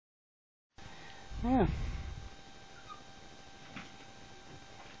Yeah.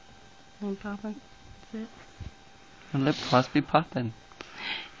 Ain't popping. That's it. My lip gloss be popping.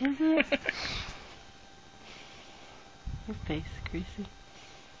 Is it? Your face is greasy.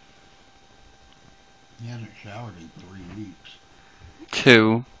 He hasn't showered in 3 weeks.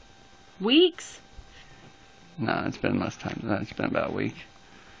 2. Weeks? No, it's been less time than that. It's been about a week.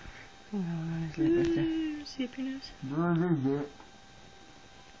 No, on his lip right there. See up your nose.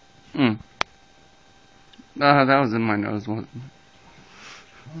 That was in my nose, wasn't it?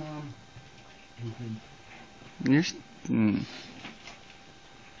 You're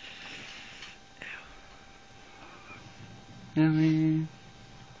Yummy.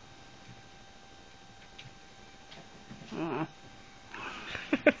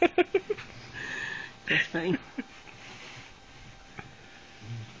 Just fine.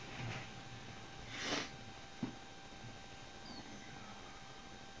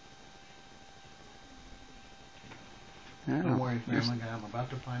 Don't worry, family guy. I'm about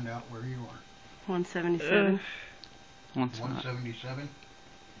to find out where you are. 177. 177?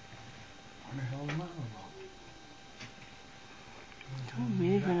 Where the hell am I? Don't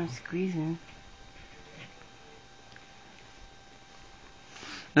move when I'm squeezing.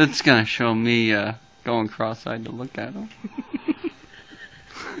 It's gonna show me going cross-eyed to look at him.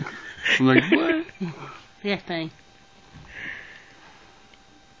 I'm like, what? Yeah, thing.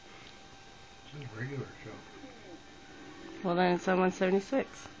 It's a regular show. Well, then it's on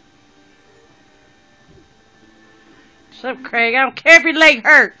 176. Shut up, Craig. I don't care if your leg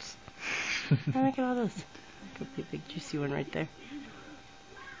hurts. Oh, look at all those. Could be a big juicy one right there.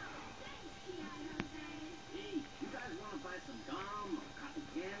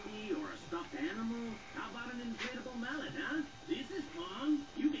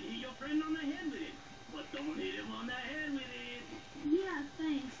 Yeah,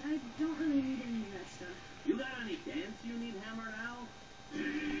 thanks. I don't really need any of that stuff. You got any dents you need hammered out?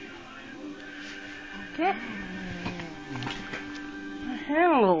 Okay.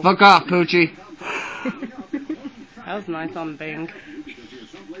 Hell. Fuck off, Poochie. That was nice on Bing.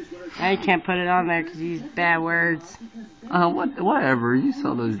 I can't put it on there because you use bad words. Whatever. You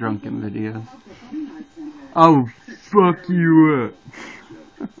saw those drunken videos. Oh, fuck you up.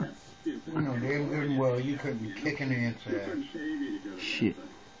 I know damn good and well you couldn't kick an ant's ass. Shit.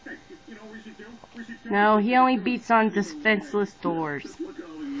 No, he only beats on defenseless doors. With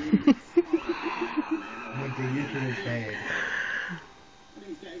the use of his head.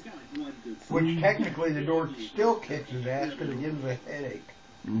 Which technically the door still kicks his ass because it gives him a headache.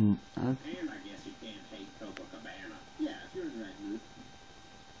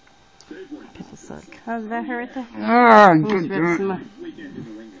 Pimples suck. How's that hurt right there? Ah, Let me good. rip some.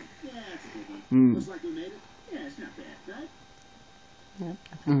 Yep.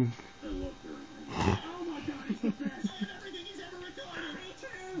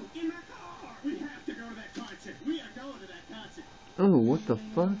 Oh, what the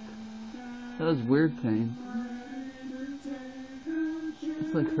fuck? That was weird pain.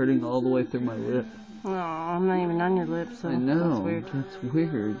 It's like hurting all the way through my lip. Oh, I'm not even on your lips, so I know. that's weird. That's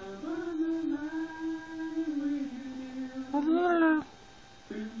weird.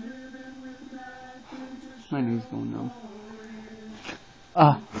 My knee's going numb.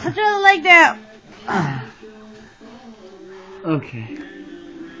 Ah. Put your other leg down. Okay.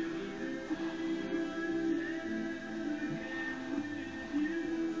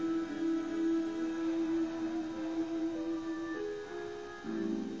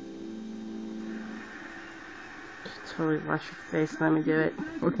 Totally wash your face. Let me do it.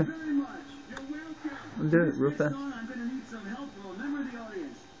 Okay. I'll do it real fast.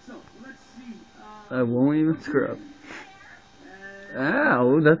 I won't even scrub.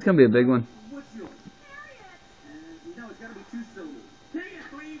 Ow, that's gonna be a big one.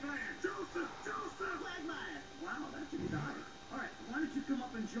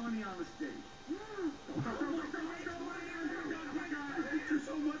 Join me on the stage. Thank you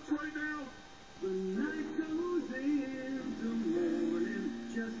so much right now. The night goes into morning,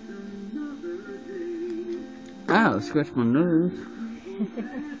 just another day. Ow, scratch my nose.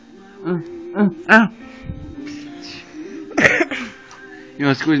 Ow. You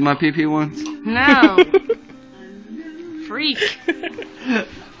wanna squeeze my pee-pee once? No. Freak.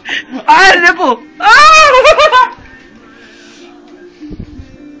 Ah, nipple! Ah!